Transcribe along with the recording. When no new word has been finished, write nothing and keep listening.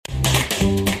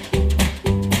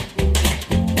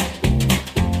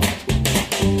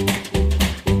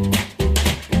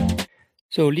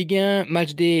So Ligue 1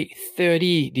 match day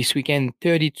 30 this weekend.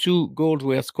 32 goals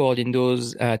were scored in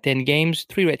those 10 games,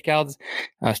 3 red cards.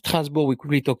 Strasbourg, we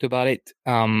quickly talked about it.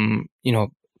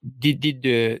 Did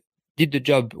the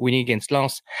job winning against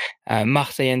Lens.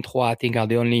 Marseille and Troyes, I think, are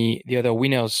the other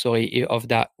winners. Sorry, of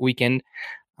that weekend.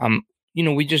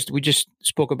 We just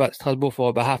spoke about Strasbourg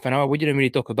for about half an hour. We didn't really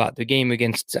talk about the game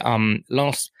against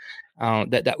Lens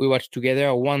that we watched together.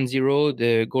 1-0.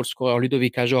 The goal scorer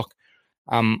Ludovic Ajorc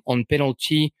on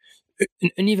penalty,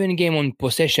 an even game on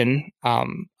possession.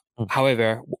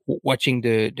 However, watching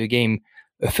the game,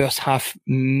 the first half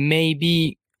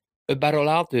maybe a battle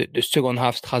out. The second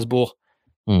half, Strasbourg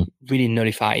really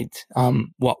nullified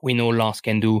what we know Lens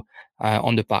can do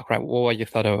on the park. Right? What were your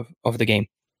thought of the game?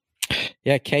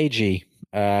 Yeah, KG.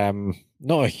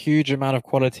 Not a huge amount of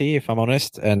quality, if I'm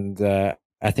honest, and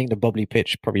I think the bubbly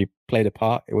pitch probably played a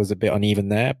part. It was a bit uneven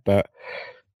there, but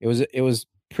it was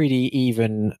pretty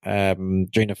even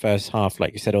during the first half.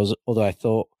 Like you said, although I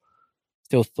still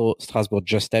thought Strasbourg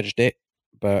just edged it,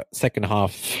 but second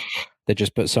half they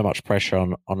just put so much pressure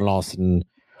on Lens, and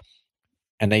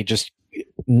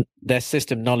their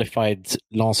system nullified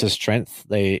Lens's strength.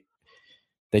 They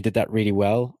did that really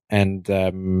well, and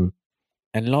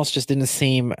Lens just didn't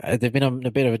seem. They've been on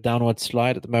a bit of a downward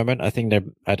slide at the moment. I think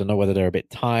I don't know whether they're a bit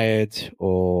tired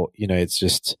or it's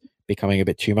just becoming a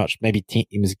bit too much. Maybe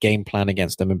teams game plan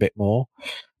against them a bit more.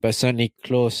 But certainly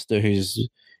Klooster, who's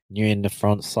new in the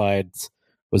front side,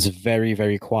 was very,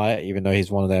 very quiet, even though he's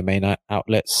one of their main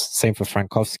outlets. Same for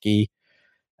Frankowski.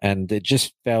 And it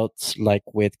just felt like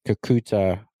with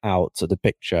Kakuta out of the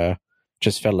picture,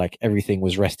 just felt like everything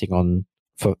was resting on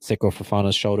Seko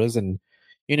Fofana's shoulders. And,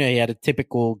 he had a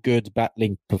typical good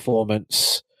battling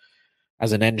performance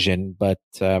as an engine, but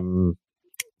too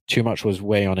much was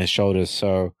weighing on his shoulders.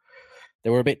 So they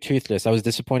were a bit toothless. I was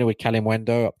disappointed with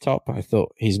Kalimwendo up top. I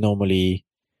thought he's normally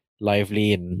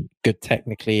lively and good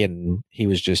technically, and he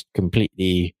was just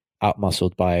completely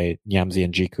outmuscled by Nyamzi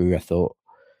and Jiku, I thought.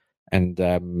 And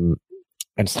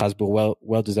Strasbourg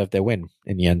well deserved their win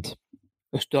in the end.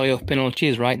 A story of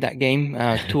penalties, right? That game,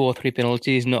 2 or 3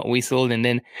 penalties not whistled, and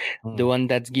then the one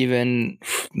that's given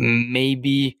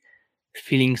maybe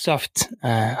feeling soft.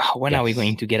 When are we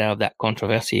going to get out of that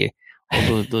controversy?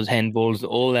 All those handballs,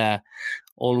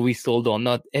 all whistled or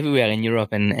not everywhere in Europe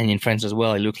and in France as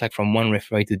well. It looks like from one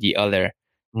referee to the other,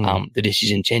 the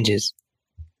decision changes.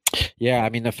 Yeah, I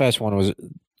mean, the first one was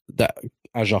that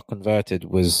Ajorc converted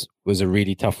was a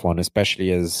really tough one,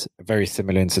 especially as a very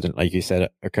similar incident, like you said,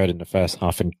 occurred in the first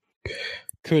half and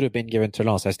could have been given to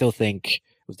Lens. I still think it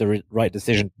was the right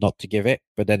decision not to give it,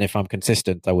 but then if I'm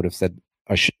consistent, I would have said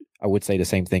I would say the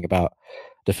same thing about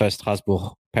the first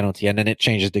Strasbourg penalty, and then it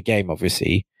changes the game,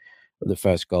 obviously, with the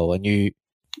first goal, and you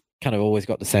kind of always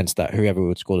got the sense that whoever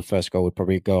would score the first goal would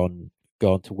probably go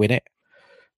on to win it.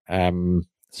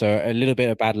 So a little bit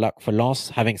of bad luck for Lens.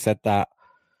 Having said that,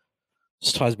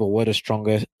 Strasbourg were the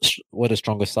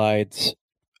stronger side.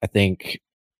 I think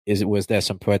was there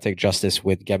some poetic justice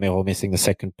with Gamero missing the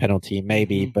second penalty,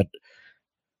 maybe, but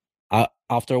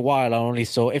after a while, I only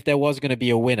saw if there was going to be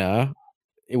a winner,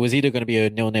 it was either going to be a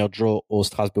 0-0 draw or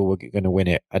Strasbourg were going to win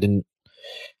it. I didn't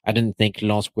think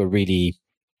Lens were really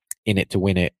in it to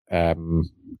win it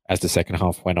as the second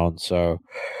half went on. So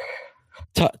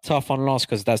tough on Lens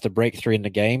because that's the breakthrough in the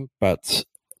game, but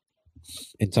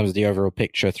in terms of the overall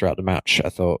picture throughout the match, I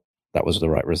thought that was the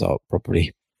right result,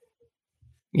 probably.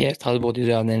 Yeah, Strasbourg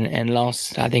deserved, and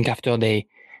Lens, I think after they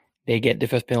get the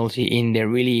first penalty in, they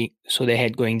really saw their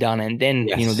head going down, and then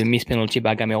the missed penalty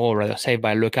by Gamero, rather saved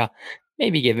by Leca,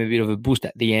 maybe gave a bit of a boost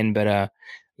at the end, but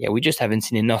we just haven't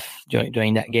seen enough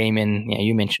during that game, and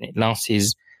you mentioned it, Lens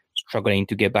is struggling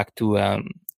to get back to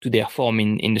their form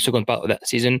in the second part of that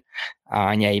season,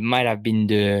 and it might have been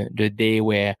the day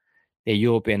where the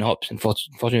European hopes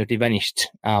unfortunately vanished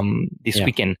this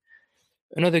weekend.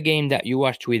 Another game that you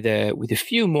watched with a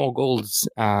few more goals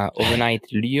overnight,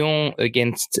 Lyon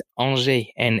against Angers,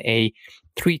 and a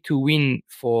 3-2 win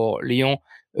for Lyon,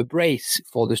 a brace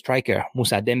for the striker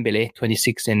Moussa Dembele,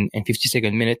 26th and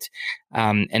 52nd minute,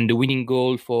 and the winning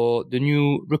goal for the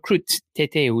new recruit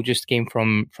Tete, who just came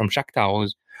from Shakhtar,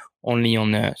 who's only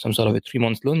on some sort of a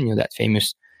 3-month loan, that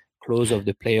famous clause of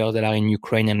the players that are in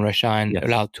Ukraine and Russia and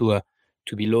allowed to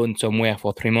be loaned somewhere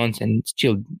for 3 months and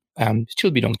still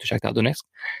belong to Shakhtar Donetsk.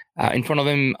 In front of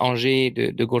him, Angers,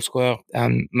 the goal scorer,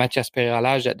 Mathias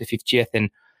Pereira-Lage at the 50th and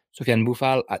Sofiane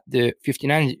Boufal at the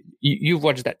 59th. You've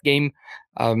watched that game.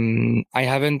 I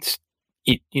haven't.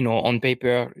 On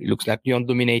paper, it looks like Lyon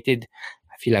dominated.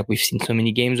 I feel like we've seen so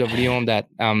many games of Lyon that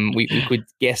we could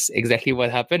guess exactly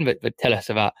what happened, but tell us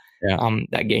about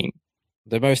that game.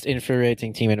 the most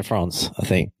infuriating team in France, I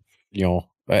think. Lyon.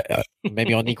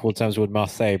 Maybe on equal terms with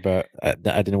Marseille, but I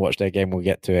didn't watch their game. We'll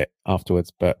get to it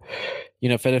afterwards. But,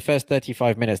 for the first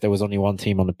 35 minutes, there was only one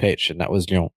team on the pitch, and that was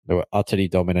Lyon. They were utterly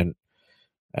dominant.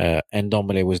 And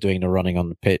Ndombele was doing the running on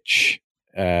the pitch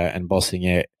and bossing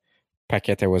it.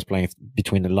 Paqueta was playing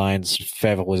between the lines.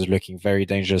 Febvre was looking very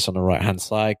dangerous on the right-hand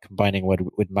side, combining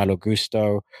with Malo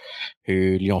Gusto,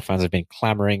 who Lyon fans have been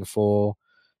clamoring for.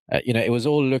 It was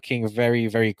all looking very,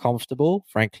 very comfortable,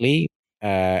 frankly.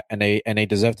 And they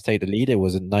deserved to take the lead. It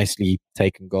was a nicely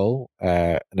taken goal,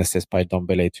 an assist by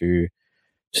Ndombele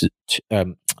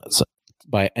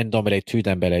by Ndombele to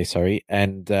Dembele, sorry.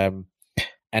 And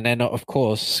then of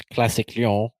course, classic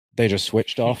Lyon, they just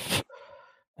switched off.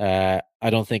 I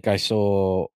don't think I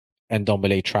saw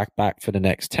Ndombele track back for the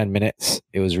next 10 minutes.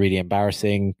 It was really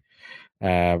embarrassing.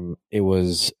 It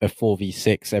was a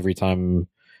 4v6 every time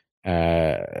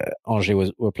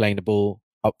Angers were playing the ball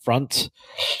up front.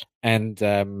 And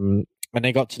when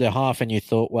they got to the half and you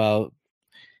thought, well,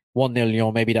 1-0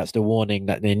 Lyon, maybe that's the warning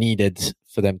that they needed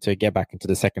for them to get back into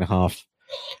the second half.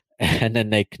 And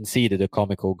then they conceded a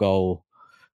comical goal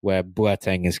where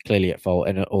Boateng is clearly at fault.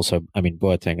 And also,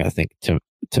 Boateng, I think, to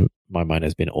my mind,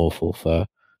 has been awful for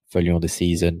Lyon this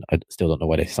season. I still don't know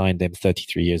why they signed him.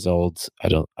 33 years old. I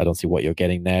don't see what you're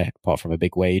getting there, apart from a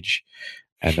big wage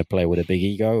and a player with a big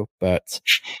ego. But,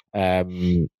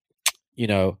 and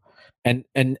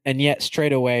yet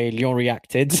straight away, Lyon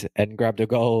reacted and grabbed a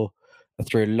goal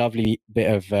through a lovely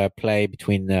bit of play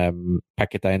between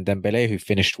Paqueta and Dembele, who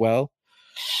finished well.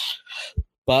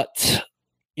 But,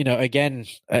 again,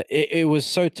 it was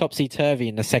so topsy-turvy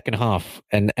in the second half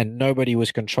and nobody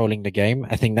was controlling the game.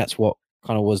 I think that's what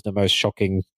kind of was the most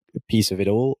shocking piece of it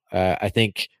all. I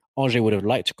think Angers would have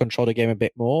liked to control the game a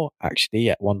bit more, actually,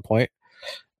 at one point.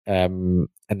 And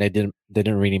they didn't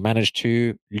really manage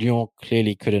to. Lyon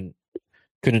clearly couldn't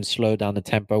slow down the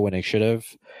tempo when they should have.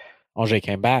 Angers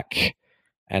came back,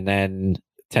 and then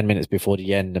 10 minutes before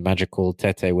the end, the magical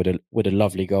Tete with a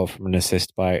lovely goal from an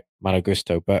assist by Malo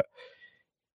Gusto. But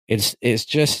it's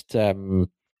just for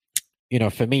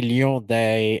me, Lyon,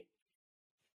 they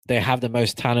have the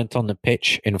most talent on the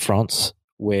pitch in France.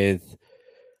 With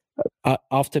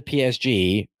after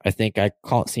PSG, I think I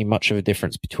can't see much of a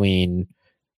difference between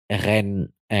Rennes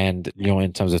and Lyon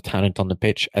in terms of talent on the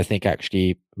pitch. I think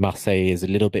actually Marseille is a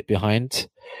little bit behind.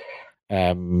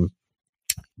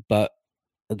 But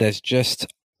there's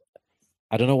just,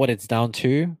 I don't know what it's down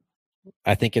to.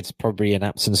 I think it's probably an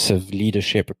absence of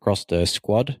leadership across the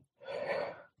squad.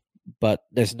 But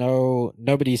there's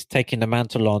nobody's taking the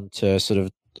mantle on to sort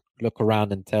of look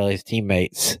around and tell his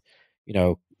teammates,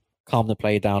 calm the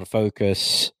play down,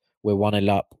 focus. We're 1-0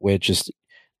 up.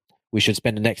 We should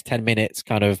spend the next 10 minutes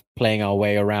kind of playing our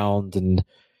way around, and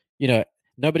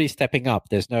nobody's stepping up.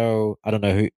 There's no, I don't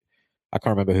know who, I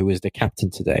can't remember who was the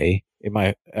captain today. It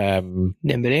might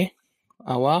Dembele,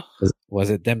 Aouar. Was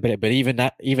it Dembele? But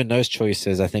even those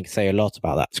choices, I think, say a lot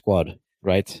about that squad,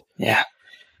 right? Yeah.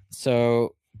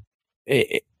 So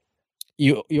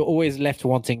you're always left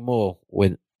wanting more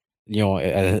with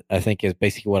Lyon. I think is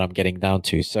basically what I'm getting down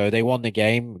to. So they won the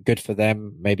game, good for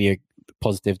them. Maybe a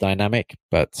positive dynamic,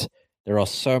 but there are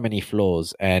so many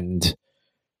flaws, and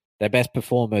their best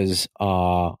performers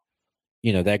are,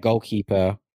 their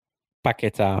goalkeeper,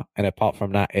 Paqueta, and apart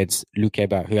from that, it's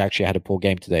Lukeba, who actually had a poor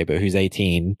game today, but who's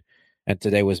 18, and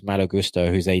today was Malo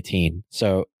Gusto, who's 18.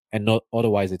 So, and not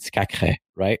otherwise, it's Cacré,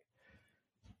 right?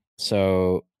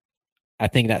 So, I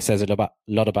think that says a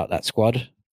lot about that squad,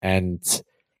 and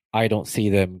I don't see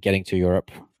them getting to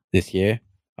Europe this year.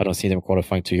 I don't see them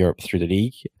qualifying to Europe through the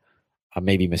league. I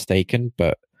may be mistaken,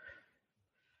 but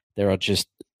there are just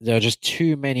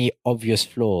too many obvious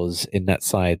flaws in that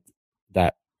side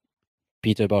that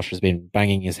Peter Bosch has been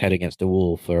banging his head against the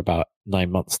wall for about 9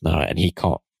 months now, and he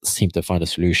can't seem to find a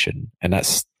solution, and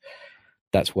that's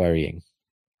worrying.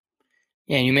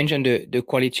 Yeah, and you mentioned the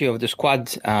quality of the squad.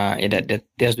 That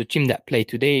there's the team that played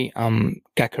today.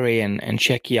 Cacré and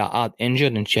Cherki are out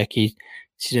injured, and Cherki's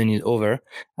season is over.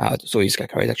 So is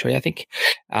Cacré actually, I think.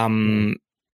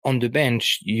 On the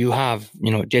bench, you have,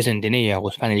 Jason Denayer,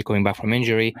 who's finally coming back from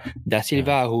injury. Da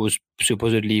Silva, who was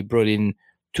supposedly brought in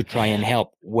to try and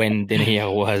help when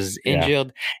Denayer was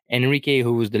injured. Enrique,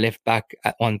 who was the left back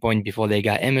at one point before they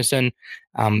got Emerson.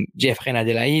 Jeffrey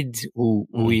Adelaide, who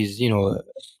is,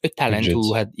 a talent injured,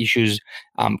 who had issues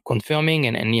confirming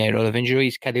and a lot of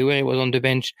injuries. Kadewere was on the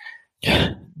bench.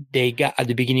 They got at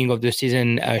the beginning of the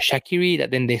season Shaqiri, that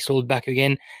then they sold back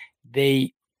again.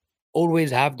 They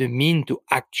always have the mean to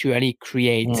actually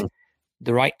create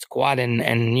the right squad, and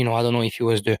I don't know if it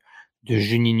was the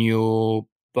Juninho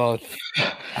both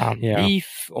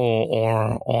beef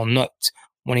or not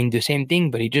wanting the same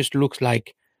thing, but it just looks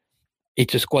like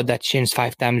it's a squad that changed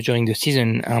 5 times during the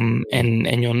season.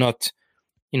 And you're not,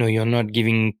 you're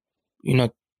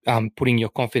not putting your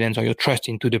confidence or your trust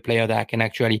into the player that can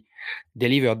actually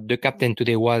deliver. The captain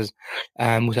today was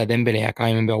Moussa Dembele. I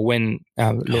can't remember when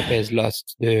Lopez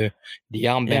lost the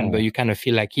armband, but you kind of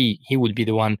feel like he would be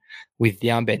the one with the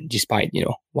armband, despite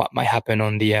what might happen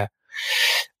on the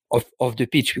of the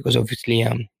pitch, because obviously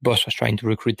Bosz was trying to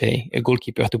recruit a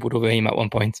goalkeeper to put over him at one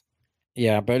point.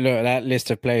 Yeah, but look, that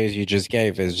list of players you just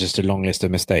gave is just a long list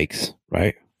of mistakes,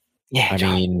 right? Yeah, I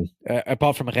mean,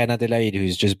 apart from Reine Adelaide,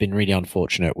 who's just been really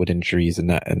unfortunate with injuries,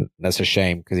 and that's a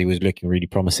shame because he was looking really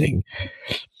promising.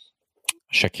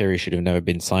 Shaqiri should have never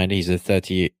been signed. He's a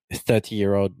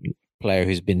 30-year-old player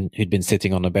who'd been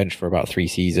sitting on the bench for about 3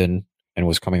 seasons and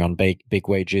was coming on big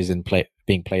wages and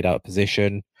being played out of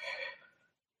position.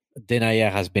 Denayer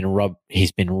has been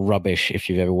he's been rubbish if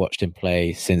you've ever watched him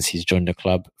play since he's joined the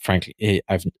club. Frankly,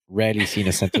 I've rarely seen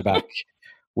a centre back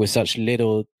with such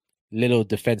little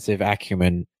defensive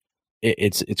acumen.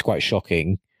 It's quite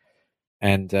shocking.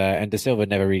 And De Silva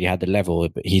never really had the level,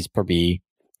 but he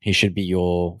should be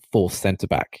your 4th centre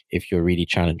back if you're really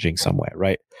challenging somewhere,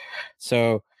 right?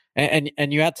 So and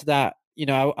you add to that,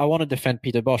 I want to defend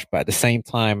Peter Bosz, but at the same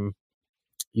time,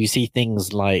 you see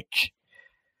things like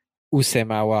Houssem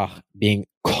Aouar being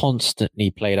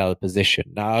constantly played out of position.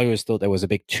 Now, I always thought there was a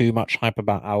bit too much hype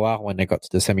about Aouar when they got to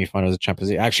the semi-finals of Champions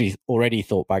League. I actually already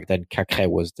thought back then Cacré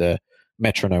was the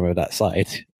metronome of that side.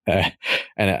 And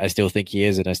I still think he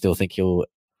is, and I still think he'll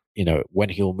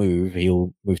move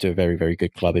to a very, very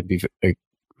good club and be a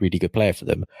really good player for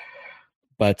them.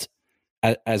 But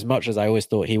as much as I always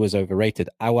thought he was overrated,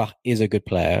 Aouar is a good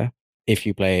player if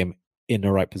you play him in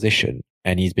the right position.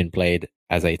 And he's been played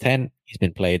as a 10. He's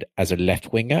been played as a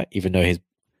left winger, even though he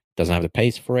doesn't have the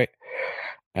pace for it.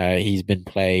 He's been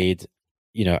played,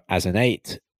 as an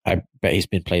 8. I bet he's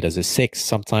been played as a 6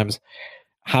 sometimes.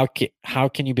 How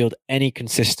can you build any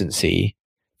consistency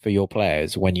for your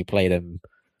players when you play them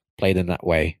that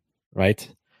way, right?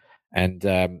 And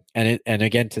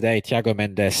again today, Thiago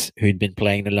Mendes, who'd been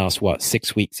playing the last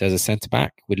 6 weeks as a centre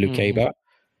back with Lukeba,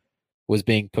 was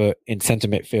being put in centre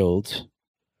midfield.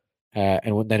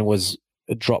 And then was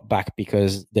dropped back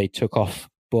because they took off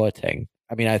Boateng.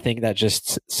 I mean, I think that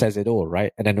just says it all,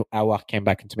 right? And then Aouar came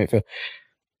back into midfield.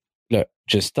 Look,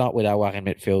 just start with Aouar in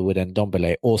midfield with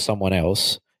Ndombele or someone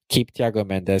else. Keep Thiago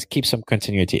Mendes, keep some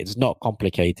continuity. It's not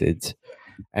complicated.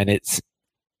 And it's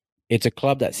a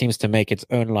club that seems to make its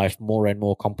own life more and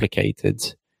more complicated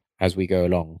as we go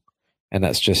along. And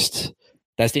that's the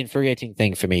infuriating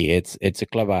thing for me. It's a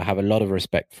club I have a lot of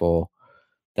respect for,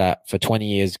 that for 20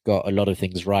 years got a lot of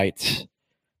things right.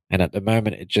 And at the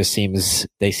moment, it just seems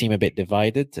they seem a bit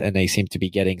divided, and they seem to be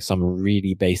getting some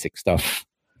really basic stuff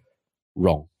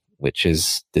wrong, which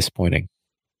is disappointing.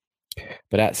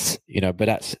 But that's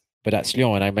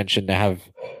Lyon. And I mentioned they have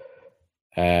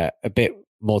a bit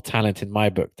more talent in my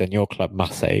book than your club,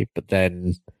 Marseille. But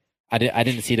then I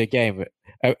didn't see the game.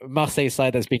 Marseille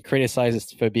side that's been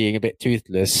criticized for being a bit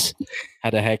toothless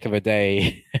had a heck of a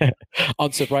day,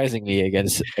 unsurprisingly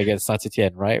against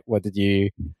Saint-Etienne, right? What did you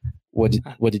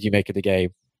make of the game?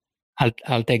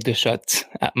 I'll take the shot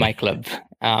at my club.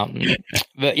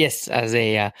 But yes, as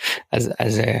a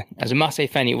Marseille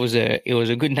fan, it was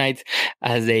a good night.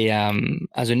 As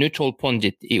a neutral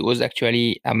pundit, it was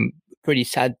actually pretty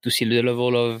sad to see the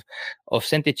level of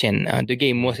Saint-Etienne. The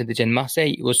game was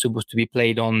Saint-Etienne-Marseille. It was supposed to be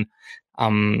played on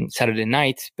Saturday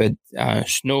night, but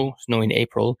snow in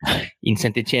April in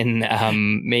Saint-Etienne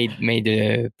made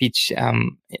the pitch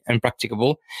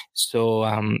impracticable. So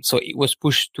it was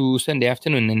pushed to Sunday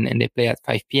afternoon, and they play at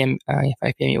 5 p.m. 5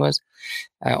 p.m. it was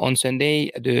on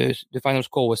Sunday. The final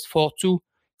score was 4-2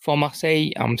 for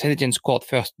Marseille. Saint-Etienne scored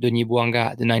first, Denis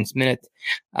Bouanga at the 9th minute,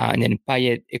 and then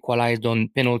Payet equalized on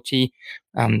penalty.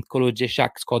 Kolo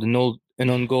Djeshak scored an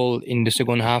own goal in the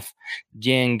second half.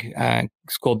 Dieng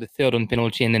scored the 3rd on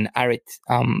penalty, and then Harit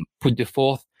put the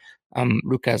 4th.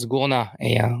 Lucas Gourna,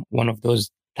 one of those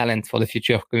talents for the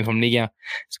future coming from Liga,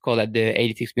 scored at the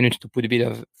 86th minute to put a bit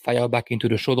of fire back into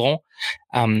the chaudron.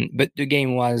 But the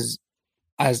game was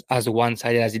as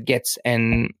one-sided as it gets.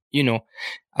 And,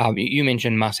 you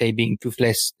mentioned Marseille being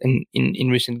toothless in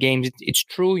recent games. It's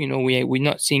true. We're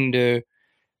not seeing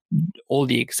all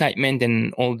the excitement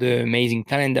and all the amazing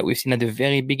talent that we've seen at the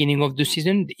very beginning of the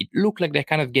season. It looked like they're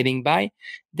kind of getting by.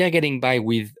 They're getting by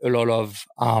with a lot of,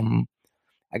 a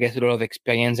lot of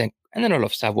experience and a lot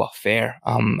of savoir-faire.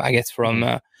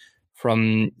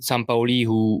 From Sampaoli,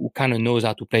 who kind of knows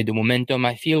how to play the momentum,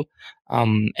 I feel,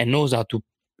 and knows how to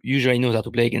usually knows how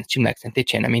to play against team like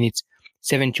Saint-Etienne. I mean, it's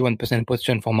 71%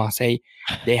 possession for Marseille.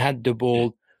 They had the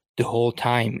ball the whole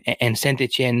time, and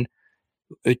Saint-Etienne,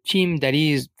 a team that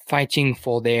is fighting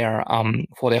for their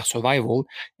survival,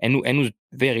 and who's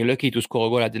very lucky to score a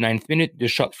goal at the 9th minute. The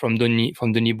shot from Denis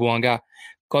Bouanga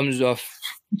comes off.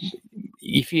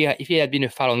 If he had been a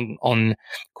foul on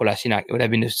Kolasinac, it would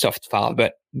have been a soft foul.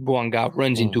 But Bouanga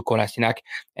runs into Kolasinac,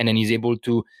 and then he's able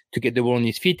to get the ball on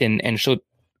his feet and shot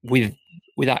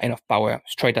without enough power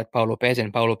straight at Pau Lopez,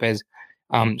 and Pau Lopez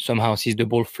somehow sees the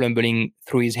ball fumbling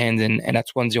through his hands, and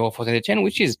that's 1-0 for Saint-Etienne,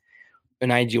 which is an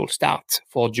ideal start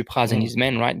for Dupraz and his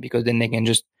men, right? Because then they can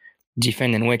just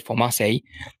defend and wait for Marseille.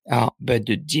 But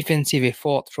the defensive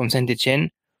effort from Saint-Etienne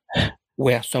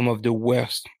were some of the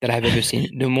worst that I've ever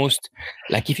seen. The most,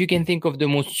 like, if you can think of the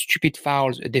most stupid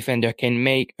fouls a defender can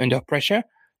make under pressure,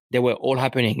 they were all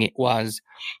happening. It was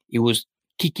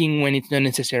kicking when it's not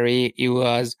necessary. It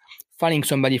was fouling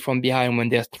somebody from behind when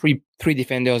there's three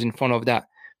defenders in front of that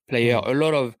player. A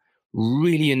lot of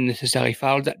really unnecessary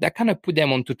fouls that kind of put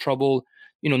them onto trouble,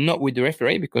 not with the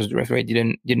referee, because the referee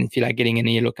didn't feel like getting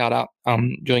any yellow card out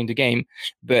during the game,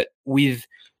 but with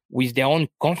their own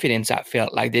confidence. I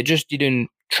felt like they just didn't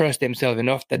trust themselves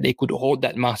enough that they could hold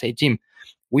that Marseille team.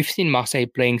 We've seen Marseille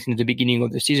playing since the beginning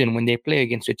of the season. When they play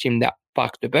against a team that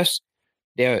parks the bus,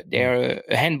 they're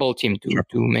a handball team, to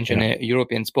mention a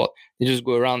European sport. They just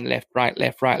go around left, right,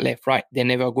 left, right, left, right. They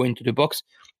never go into the box.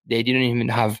 They didn't even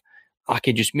have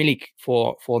Arkadiusz Milik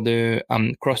for the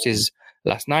crosses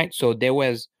last night. So there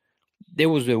was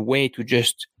a way to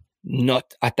just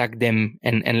not attack them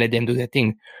and let them do their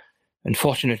thing.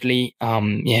 Unfortunately,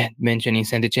 mentioning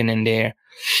Saint-Etienne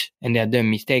and their dumb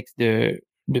mistakes, the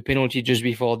penalty just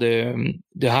before the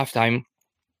halftime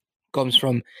comes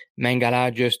from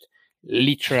Mangala just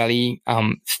literally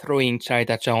throwing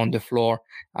Charitacha on the floor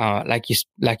like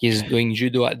he's doing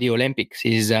judo at the Olympics.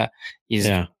 He's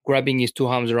grabbing his two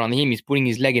arms around him, he's putting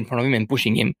his leg in front of him and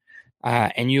pushing him.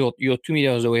 And you're 2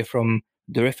 meters away from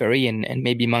the referee, and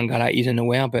maybe Mangala isn't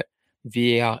aware, but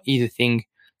VAR is a thing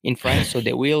in France, so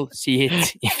they will see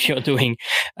it if you're doing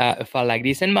a foul like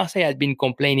this. And Marseille had been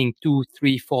complaining 2,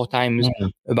 3, 4 times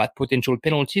about potential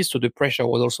penalties, so the pressure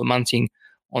was also mounting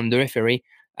on the referee.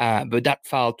 But that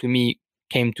foul, to me,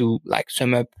 came to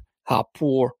sum up how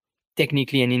poor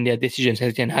technically and in their decisions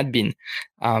Saint-Etienne had been,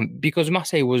 because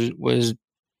Marseille was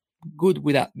good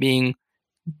without being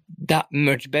that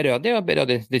much better. They were better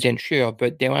than Saint-Etienne, sure,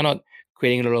 but they were not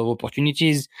creating a lot of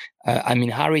opportunities.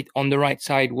 Harit on the right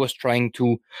side was trying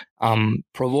to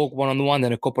provoke one-on-one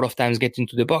and a couple of times get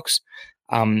into the box,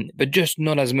 but just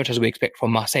not as much as we expect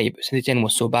from Marseille. But Saint-Etienne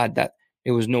was so bad that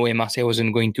there was no way Marseille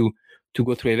wasn't going to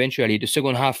go through eventually. The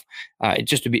second half, it's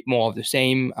just a bit more of the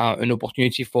same. An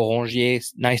opportunity for Rongier,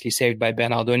 nicely saved by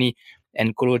Bernardoni,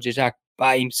 and Kolo Djejak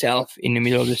by himself in the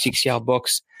middle of the 6-yard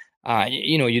box.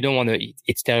 You don't want to,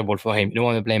 it's terrible for him. You don't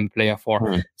want to blame a player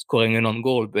for scoring an own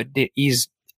goal, but he's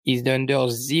under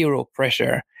zero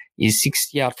pressure. He's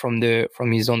 6 yards from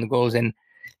his own goals, and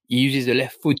he uses the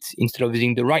left foot instead of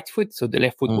using the right foot. So the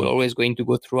left foot will always going to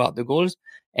go throughout the goals,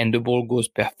 and the ball goes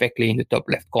perfectly in the top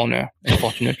left corner,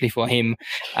 unfortunately for him.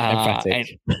 And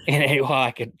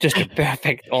just a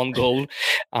perfect on goal.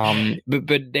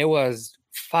 But there was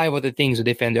 5 other things the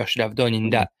defender should have done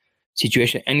in that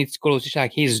situation. And it's Kolo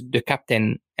Djejak, he's the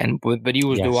captain, but he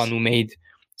was the one who made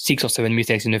 6 or 7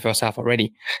 mistakes in the first half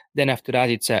already. Then after that,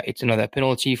 it's another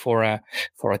penalty for a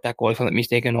tackle, if I'm not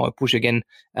mistaken, or a push again.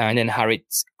 And then Harit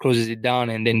closes it down,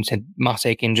 and then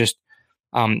Marseille can just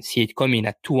see it coming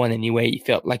at 2-1 anyway. It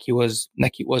felt like it was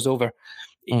over.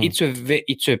 It's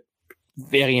a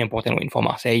very important win for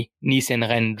Marseille. Nice and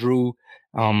Rennes drew.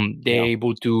 They're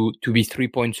able to be 3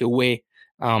 points away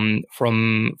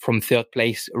from third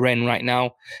place. Rennes right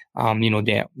now,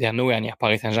 they're nowhere near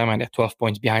Paris Saint-Germain. They're 12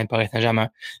 points behind Paris Saint-Germain,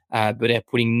 but they're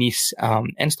putting Nice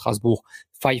and Strasbourg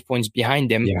 5 points behind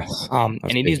them.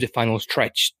 And it is the final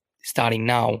stretch starting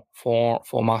now for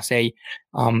Marseille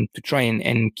to try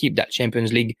and keep that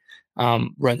Champions League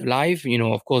run alive.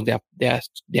 Of course,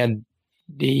 they're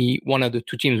the one of the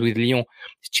 2 teams with Lyon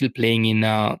still playing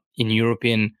in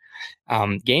European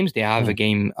games. They have a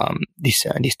game this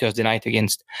Thursday night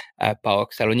against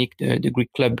PAOK Salonique, the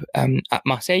Greek club at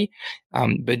Marseille.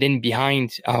 But then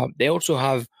behind, they also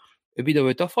have a bit of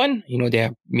a tough one.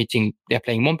 They're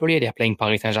playing Montpellier, they're playing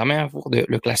Paris Saint-Germain for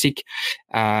Le Classique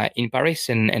in Paris,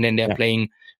 and then they're playing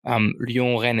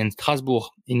Lyon, Rennes, and Strasbourg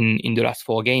in the last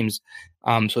 4 games.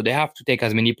 So they have to take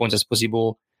as many points as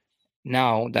possible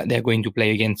now that they're going to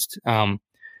play against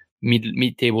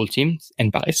mid-table teams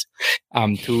and Paris,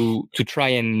 to try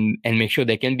and make sure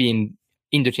they can be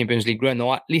in the Champions League run,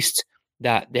 or at least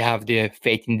that they have their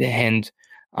fate in their hand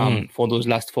for those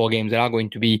last 4 games that are going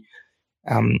to be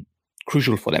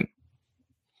crucial for them.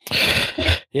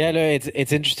 Yeah, no,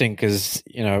 it's interesting because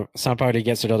Sampaoli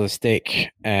gets a lot of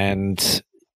stick, and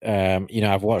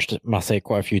I've watched Marseille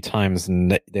quite a few times,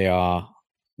 and they are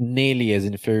nearly as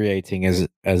infuriating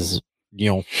as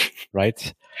Lyon,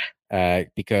 right?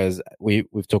 Because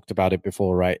we've talked about it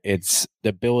before, right? It's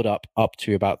the build up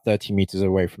to about 30 meters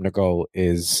away from the goal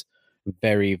is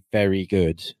very, very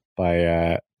good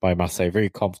by Marseille. Very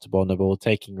comfortable on the ball,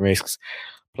 taking risks.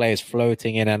 Players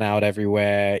floating in and out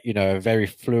everywhere, a very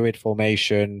fluid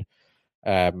formation.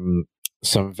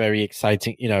 Some very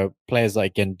exciting, players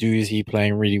like Guendouzi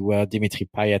playing really well. Dimitri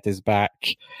Payet is back.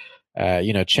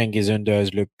 Cengiz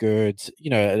Ünder look good.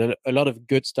 A lot of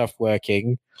good stuff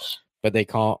working, but they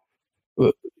can't,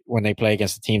 when they play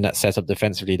against a team that's set up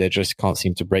defensively, they just can't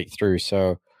seem to break through.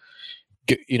 So,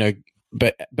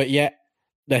 but yet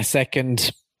they're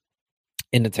second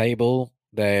in the table.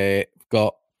 They've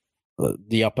got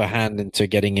the upper hand into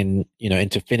getting in,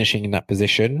 into finishing in that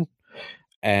position.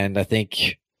 And I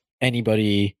think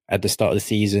anybody at the start of the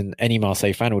season, any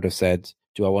Marseille fan would have said,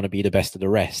 do I want to be the best of the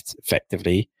rest?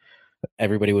 Effectively,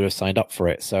 everybody would have signed up for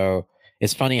it. So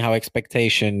it's funny how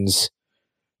expectations,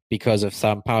 because of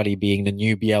Sampaoli being the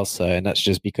new Bielsa, and that's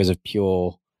just because of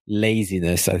pure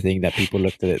laziness, I think that people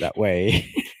looked at it that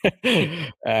way,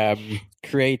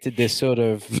 created this sort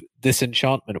of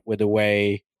disenchantment with the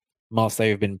way Marseille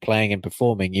have been playing and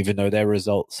performing, even though their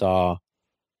results are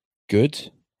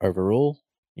good overall,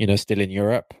 still in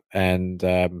Europe and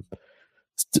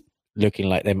looking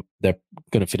like they're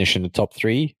going to finish in the top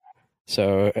 3.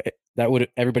 So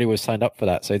everybody was signed up for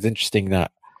that. So it's interesting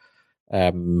that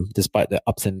despite the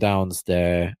ups and downs,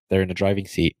 they're in the driving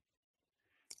seat.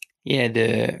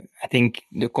 Yeah, I think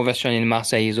the conversion in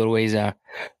Marseille is always a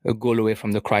goal away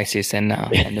from the crisis, and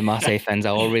the Marseille fans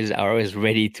are always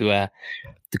ready to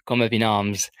come up in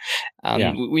arms.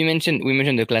 We mentioned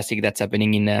the classic that's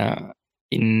happening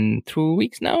in 2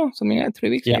 weeks now, something like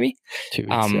 3 weeks, maybe. 2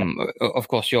 weeks. Of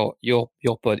course, your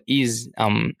pod is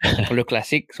Le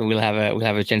Classic, so we'll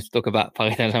have a chance to talk about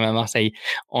Paris Saint-Germain Marseille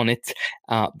on it.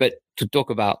 But to talk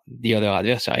about the other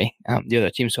adversary, the other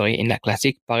team, in that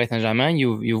classic, Paris Saint-Germain,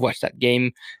 you've watched that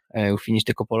game. We finished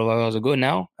a couple of hours ago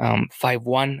now,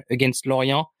 5-1 against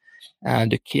Lorient.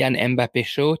 The Kylian Mbappé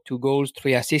show, 2 goals,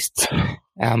 3 assists.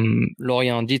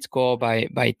 Lorient did score by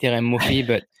Terem Moffi,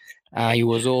 but he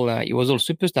was all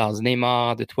superstars.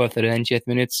 Neymar at the 12th and the 90th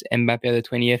minutes, Mbappé at the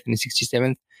 20th and the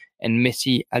 67th, and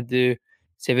Messi at the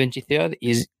 73rd.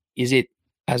 Is it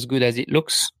as good as it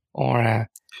looks, or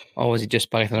was it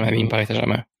just Paris Saint-Germain being Paris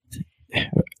Saint-Germain?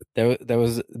 There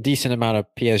was a decent amount of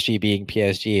PSG being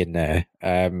PSG in there.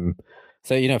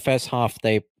 So first half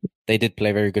they did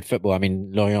play very good football. I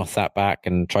mean, Lorient sat back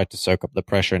and tried to soak up the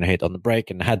pressure and hit on the break,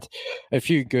 and had a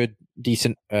few good,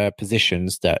 decent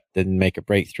positions that didn't make a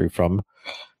breakthrough from.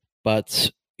 But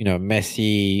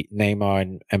Messi, Neymar,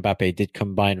 and Mbappe did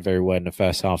combine very well in the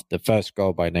first half. The first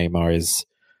goal by Neymar is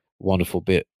a wonderful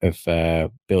bit of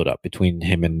build up between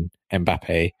him and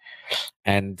Mbappe.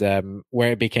 And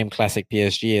where it became classic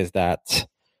PSG is that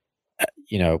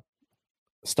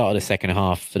start of the second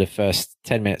half, for the first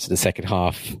 10 minutes of the second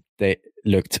half, they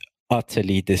looked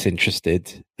utterly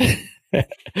disinterested. They'd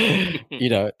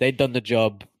done the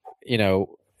job.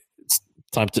 It's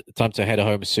time to head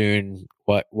home soon.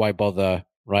 Why bother,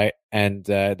 right? And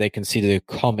they conceded a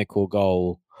comical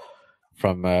goal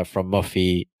from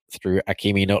Moffi through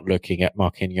Hakimi not looking at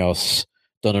Marquinhos,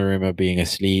 Donnarumma being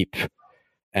asleep,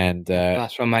 and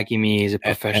pass from Hakimi is a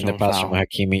professional. And the pass from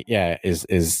Hakimi,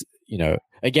 is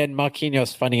again,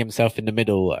 Marquinhos finding himself in the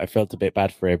middle. I felt a bit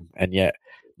bad for him, and yet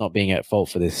not being at fault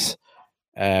for this.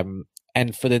 And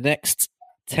for the next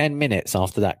 10 minutes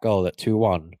after that goal at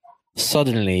 2-1,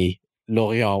 suddenly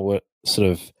Lorient were sort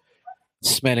of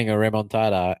smelling a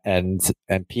remontada, and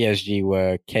PSG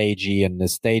were cagey, and the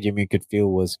stadium, you could feel,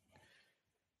 was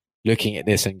looking at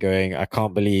this and going, I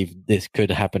can't believe this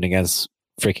could happen against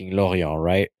freaking Lorient,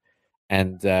 right?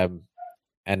 And then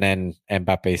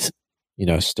Mbappe,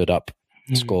 stood up,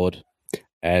 scored,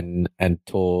 and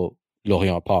tore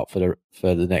Lorient apart for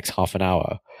the next half an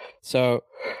hour. So,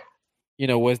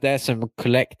 was there some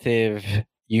collective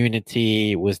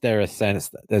unity? Was there a sense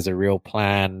that there's a real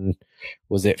plan?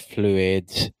 Was it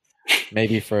fluid?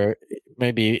 Maybe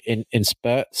in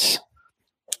spurts.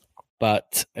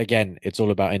 But again, it's all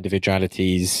about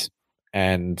individualities,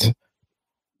 and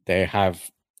they have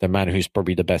the man who's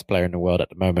probably the best player in the world at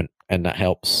the moment, and that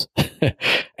helps.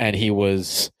 And he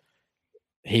was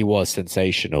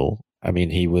sensational. I mean,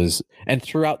 and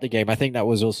throughout the game, I think that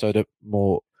was also the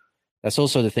more that's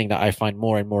also the thing that I find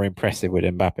more and more impressive with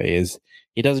Mbappe is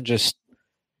he doesn't just,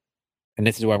 and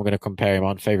this is why I'm going to compare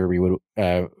him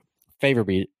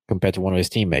favorably compared to one of his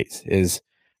teammates, is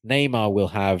Neymar will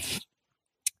have,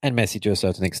 and Messi to a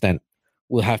certain extent,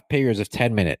 will have periods of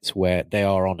 10 minutes where they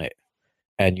are on it.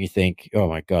 And you think, oh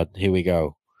my God, here we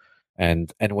go.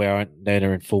 And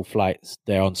they're in full flight,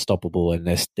 they're unstoppable, and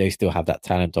they still have that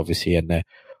talent, obviously, and they're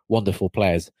wonderful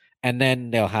players. And then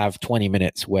they'll have 20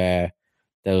 minutes where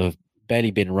they'll have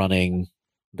barely been running,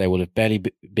 they will have barely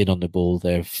been on the ball.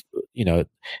 They've,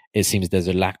 it seems there's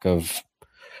a lack of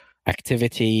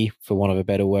activity, for want of a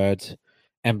better word.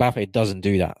 Mbappe doesn't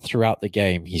do that throughout the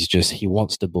game. He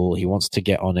wants the ball, he wants to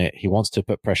get on it, he wants to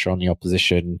put pressure on the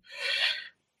opposition,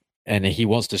 and he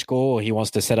wants to score. He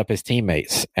wants to set up his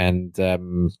teammates, and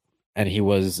he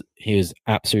was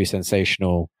absolutely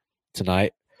sensational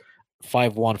tonight.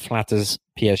 5-1 flatters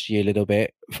PSG a little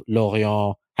bit.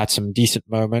 Lorient had some decent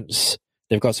moments.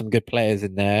 They've got some good players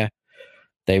in there.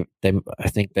 I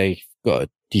think they got a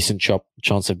decent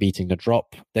chance of beating the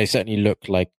drop. They certainly look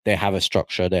like they have a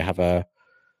structure. They have a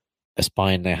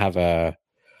spine. They have a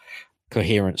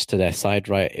coherence to their side.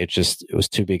 Right? It was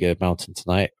too big a mountain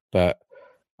tonight, but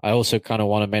I also kind of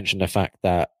want to mention the fact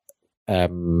that a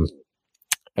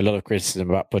lot of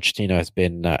criticism about Pochettino has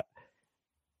been that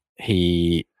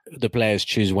the players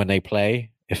choose when they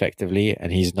play effectively,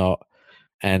 and he's not.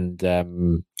 And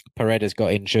Paredes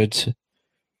got injured.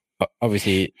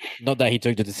 Obviously, not that he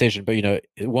took the decision, but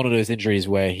one of those injuries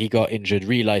where he got injured,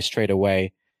 realized straight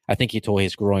away. I think he tore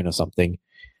his groin or something.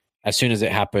 As soon as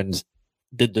it happened,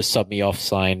 did the sub me off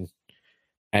sign,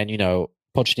 and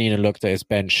Pochettino looked at his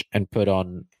bench and put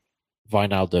on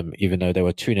Wijnaldum, even though they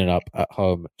were 2-0 up at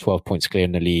home, 12 points clear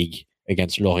in the league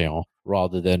against Lorient,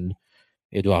 rather than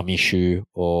Edouard Michut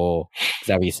or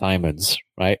Xavi Simons,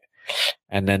 right?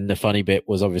 And then the funny bit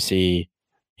was obviously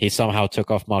he somehow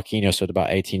took off Marquinhos with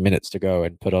about 18 minutes to go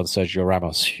and put on Sergio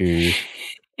Ramos, who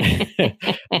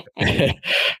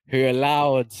who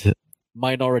allowed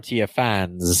minority of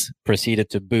fans proceeded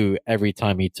to boo every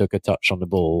time he took a touch on the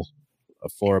ball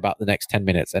for about the next 10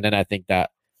 minutes. And then I think that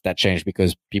changed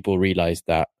because people realized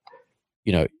that,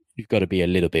 you've got to be a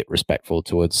little bit respectful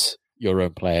towards your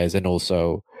own players. And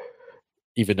also,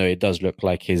 even though it does look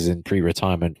like he's in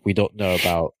pre-retirement, we don't know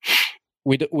about,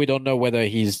 we don't know whether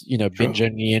he's, been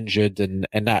genuinely injured and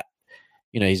that,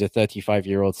 he's a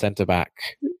 35-year-old centre-back,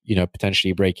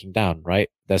 potentially breaking down, right?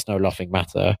 There's no laughing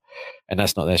matter, and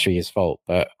that's not necessarily his fault.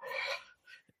 But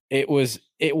it was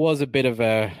a bit of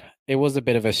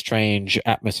a strange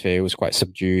atmosphere. It was quite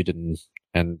subdued,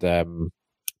 but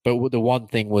the one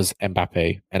thing was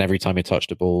Mbappe, and every time he touched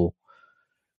the ball,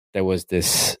 there was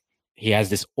he has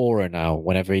this aura now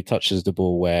whenever he touches the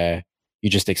ball where you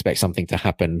just expect something to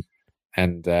happen.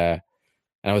 And I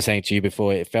was saying to you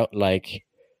before, it felt like,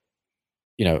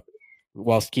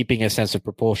 whilst keeping a sense of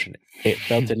proportion, it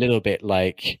felt a little bit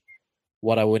like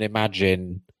what I would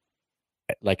imagine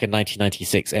like a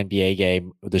 1996 NBA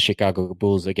game with the Chicago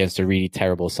Bulls against a really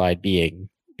terrible side being.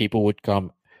 People would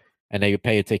come and they would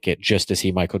pay a ticket just to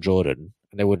see Michael Jordan,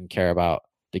 and they wouldn't care about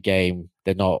the game.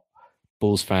 They're not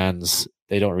Bulls fans.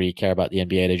 They don't really care about the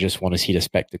NBA. They just want to see the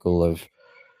spectacle of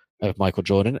Michael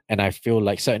Jordan. And I feel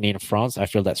like certainly in France, I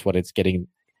feel that's what it's getting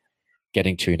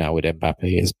to now with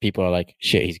Mbappe, is people are like,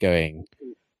 shit, he's going.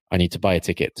 I need to buy a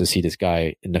ticket to see this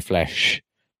guy in the flesh.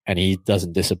 And he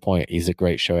doesn't disappoint. He's a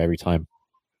great show every time.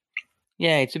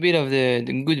 Yeah, it's a bit of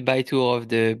the goodbye tour of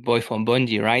the boy from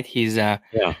Bondi, right? He's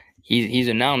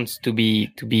announced to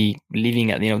be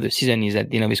leaving at the end of the season. He's at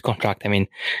the end of his contract. I mean,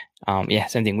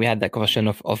 same thing. We had that conversation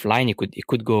offline. It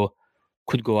could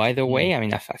go either way. I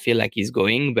mean, I feel like he's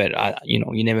going, but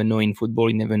you never know in football.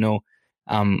 You never know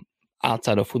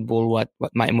outside of football what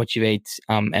might motivate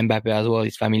Mbappe as well,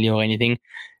 his family or anything.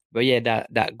 But yeah,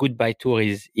 that goodbye tour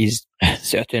is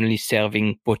certainly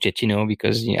serving Pochettino,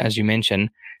 because as you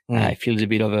mentioned, it feels a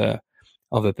bit of a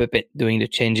puppet doing the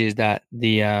changes that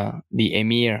the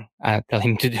emir tell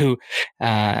him to do,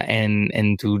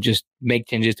 and to just make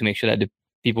changes to make sure that the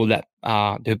people that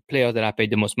are the players that are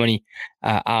paid the most money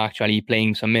are actually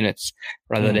playing some minutes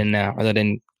rather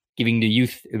than giving the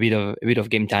youth a bit of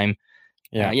game time.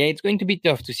 Yeah, it's going to be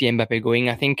tough to see Mbappe going.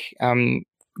 I think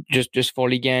just for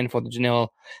Ligue 1, for the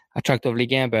general attract of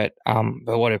Ligue 1, but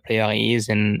what a player he is,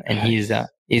 and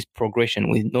his progression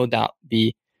will no doubt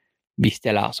be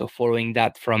stellar. So following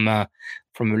that from a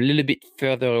little bit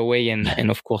further away, and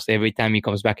of course every time he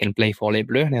comes back and play for Les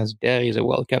Bleus, there is a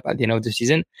World Cup at the end of the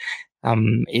season,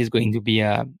 is going to be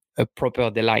a proper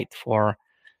delight for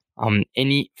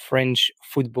any French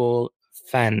football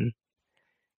fan.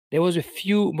 There was a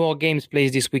few more games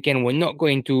played this weekend. We're not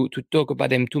going to talk about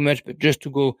them too much, but just to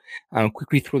go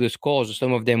quickly through the scores.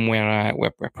 Some of them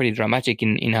were pretty dramatic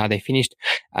in how they finished.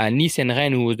 Nice and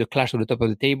Rennes, who was the clash at the top of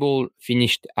the table,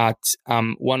 finished at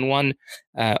 1-1.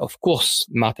 Of course,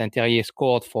 Martin Terrier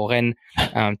scored for Rennes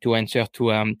to answer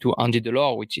to Andy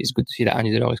Delors, which is good to see that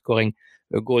Andy Delors is scoring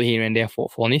a goal here and there for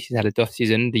Nice. He's had a tough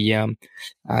season. The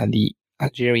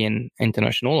Algerian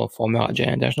international, or former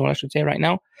Algerian international, I should say, right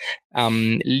now.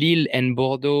 Lille and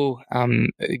Bordeaux,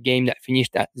 a game that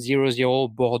finished at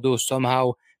 0-0. Bordeaux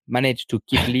somehow managed to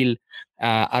keep Lille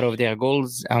out of their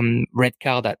goals. Red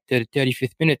card at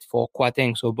 35th minute for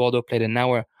Kouateng. So Bordeaux played an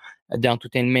hour down to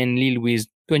 10 men. Lille with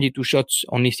 22 shots,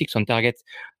 only 6 on target.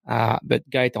 But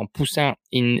Gaëtan Poussin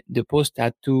in the post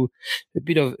had a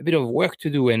bit of work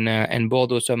to do, and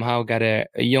Bordeaux somehow got a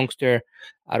youngster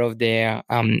out of their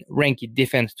ranked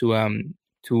defense to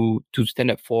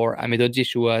stand up for Ahmed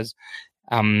Odzic, who was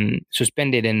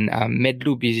suspended, and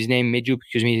Medjoub is his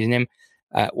name.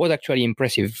 Was actually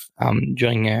impressive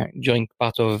during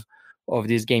part of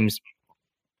these games.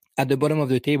 At the bottom of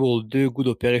the table, the good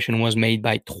operation was made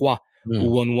by Troyes,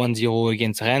 who won 1-0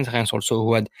 against Reims. Reims also,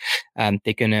 who had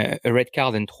taken a red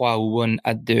card, and Troyes, who won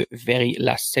at the very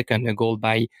last second, a goal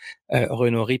by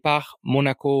Renaud Ripard.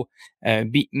 Monaco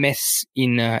beat Metz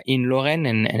in Lorraine,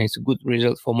 and it's a good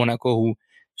result for Monaco, who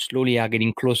slowly are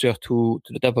getting closer to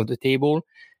the top of the table.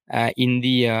 In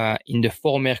the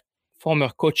former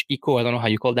coach Ico, I don't know how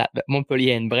you call that, but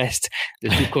Montpellier and Brest, the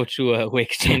two coaches who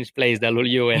exchanged plays,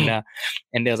 Dall'Olio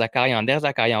and Der Zakarian. Der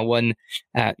Zakarian won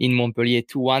in Montpellier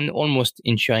 2-1, almost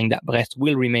ensuring that Brest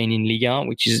will remain in Ligue 1,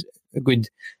 which is a good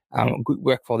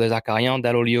work for Der Zakarian.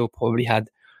 Dall'Olio probably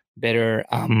had better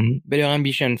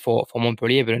ambition for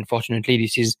Montpellier, but unfortunately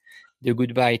this is the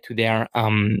goodbye to their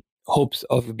hopes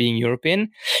of being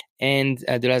European. And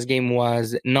the last game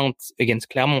was Nantes against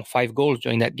Clermont, 5 goals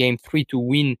during that game, 3-2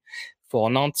 win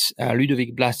for Nantes.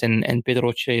 Ludovic Blas and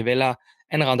Pedro Chirivella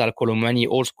and Randall Colomani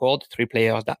all scored, 3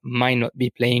 players that might not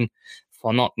be playing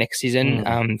for Nantes next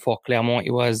season. For Clermont,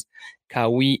 it was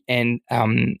Kawi and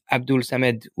Abdul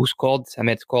Samed who scored.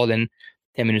 Samed scored, and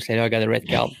 10 minutes later, I got a red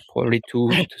card, probably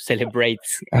to celebrate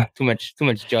too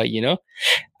much joy, you know.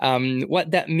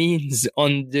 What that means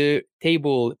on the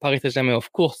table, Paris Saint-Germain,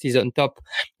 of course, is on top,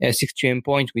 61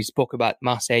 points. We spoke about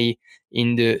Marseille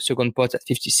in the second pot at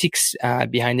 56.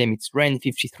 Behind them, it's Rennes,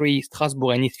 53,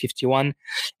 Strasbourg and Nice, 51.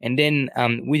 And then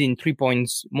within 3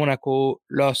 points, Monaco,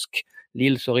 Lille,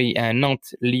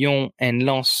 Nantes, Lyon, and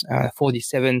Lens,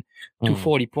 47 to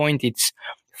 40 points. It's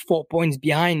 4 points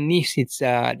behind Nice. It's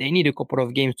they need a couple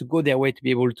of games to go their way to be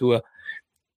able to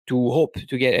hope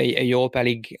to get a Europa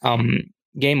League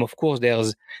game. Of course,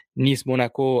 there's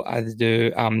Nice-Monaco as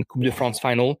the Coupe de France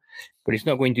final, but it's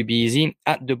not going to be easy.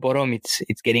 At the bottom,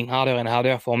 it's getting harder and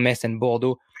harder for Metz and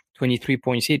Bordeaux, 23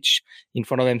 points each. In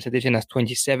front of them, Saint-Etienne has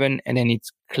 27, and then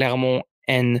it's Clermont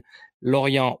and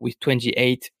Lorient with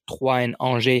 28. Troyes and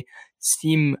Angers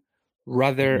seem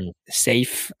rather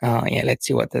safe. Let's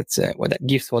see what that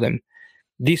gives for them.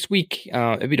 This week,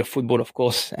 a bit of football, of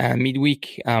course.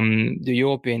 Midweek, the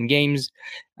European games,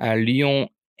 Lyon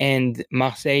and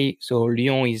Marseille. So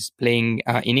Lyon is playing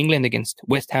in England against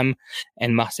West Ham,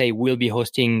 and Marseille will be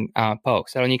hosting PAOK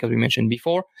Salonique, as we mentioned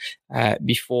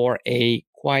before a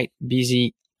quite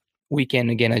busy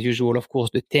weekend again, as usual. Of course,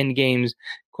 the 10 games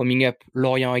coming up: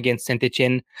 Lorient against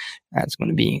Saint-Etienne. It's going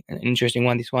to be an interesting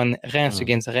one, this one. Reims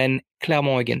against Rennes,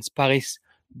 Clermont against Paris,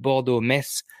 Bordeaux,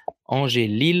 Metz, Angers,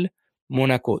 Lille,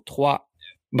 Monaco, Troyes,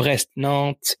 Brest,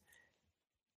 Nantes,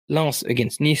 Lens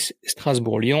against Nice,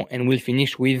 Strasbourg, Lyon, and we'll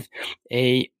finish with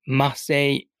a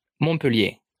Marseille,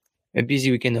 Montpellier. A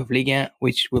busy weekend of Ligue 1,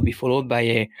 which will be followed by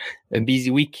a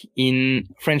busy week in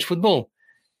French football.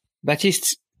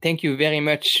 Baptiste, thank you very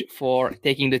much for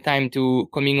taking the time to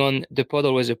coming on the pod.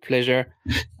 Always a pleasure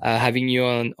having you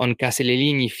on Casse les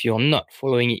Lignes. If you're not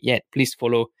following it yet, please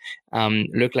follow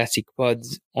Le Classique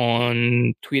Pods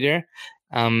on Twitter.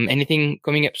 Anything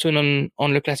coming up soon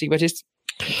on Le Classique, Baptiste?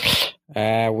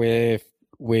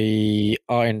 We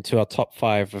are into our top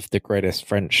 5 of the greatest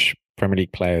French Premier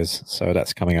League players, so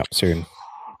that's coming up soon,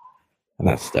 and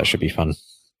that should be fun.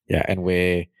 Yeah, and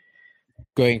we're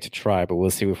going to try, but we'll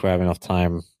see if we have enough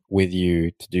time with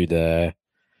you to do the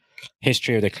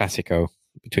history of the Classico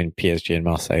between PSG and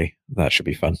Marseille. That should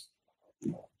be fun.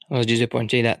 I was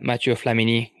disappointed that Mathieu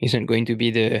Flamini isn't going to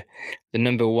be the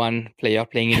number 1 player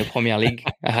playing in the Premier League.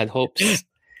 I had hopes.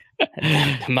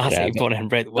 The Marseille born and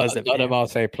bred was not a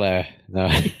Marseille player.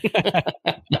 No.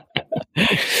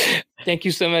 Thank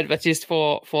you so much, Baptiste,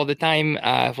 for the time,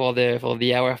 for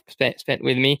the hour spent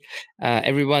with me.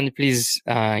 Everyone, please,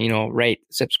 rate,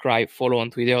 subscribe, follow on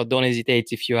Twitter. Don't hesitate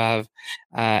if you have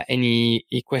any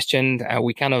question.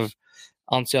 We kind of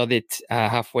answered it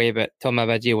halfway, but Tom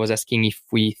Abadie was asking if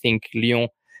we think Lyon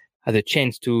has a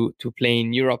chance to play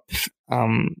in Europe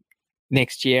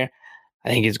next year. I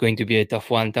think it's going to be a tough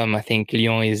one, Tom. I think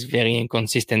Lyon is very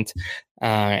inconsistent,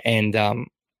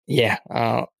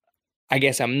 I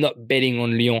guess I'm not betting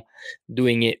on Lyon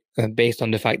doing it based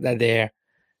on the fact that they're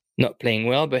not playing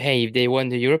well. But hey, if they won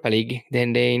the Europa League,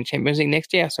 then they're in Champions League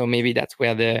next year. So maybe that's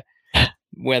where the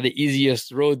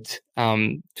easiest road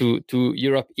to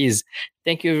Europe is.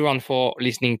 Thank you everyone for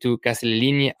listening to Casse les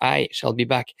Lignes. I shall be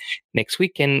back next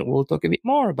week and we'll talk a bit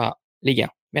more about Ligue 1.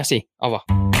 Merci. Au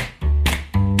revoir.